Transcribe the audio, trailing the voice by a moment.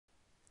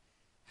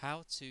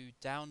How to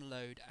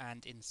download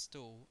and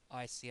install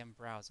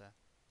ICM-Browser.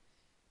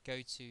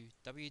 Go to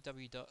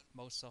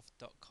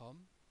www.molsoft.com,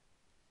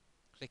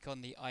 click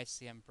on the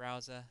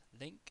ICM-Browser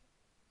link,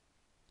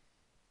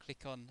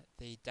 click on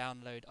the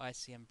Download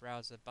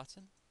ICM-Browser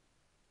button,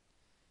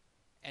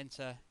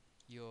 enter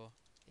your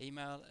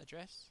email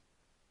address,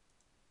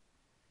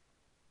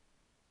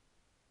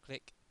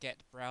 click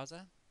Get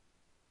Browser,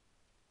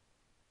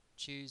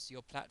 choose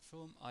your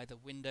platform, either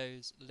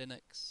Windows,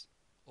 Linux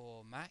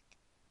or Mac.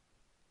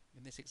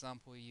 In this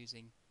example we're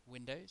using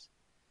Windows.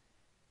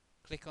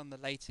 Click on the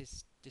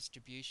latest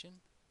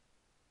distribution,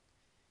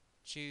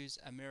 choose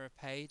a mirror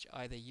page,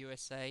 either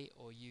USA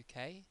or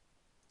UK,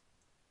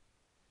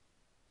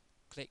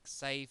 click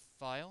Save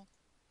File,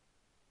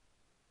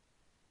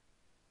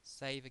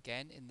 save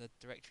again in the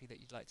directory that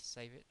you'd like to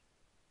save it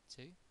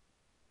to,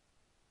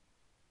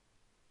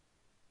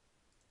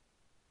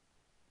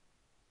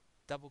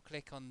 double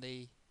click on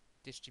the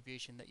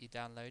distribution that you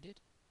downloaded,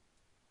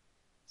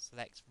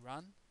 select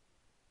Run,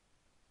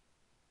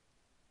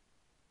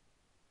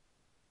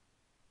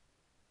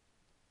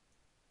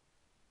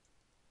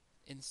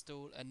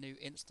 install a new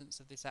instance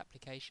of this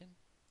application,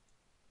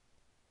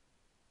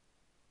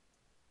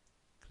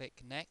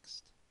 click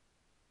Next,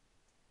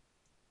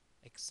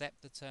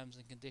 accept the terms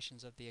and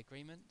conditions of the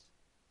agreement,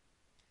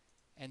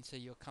 enter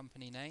your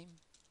company name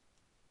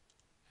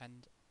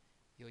and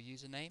your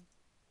username,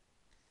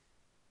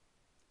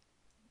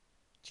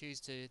 choose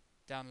to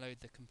download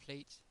the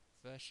complete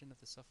version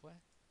of the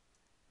software,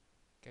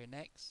 go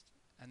Next,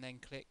 and then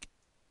click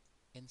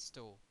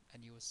Install,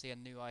 and you will see a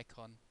new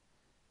icon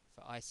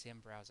for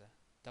ICM Browser.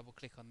 Double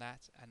click on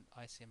that and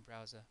ICM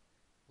Browser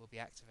will be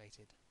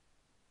activated.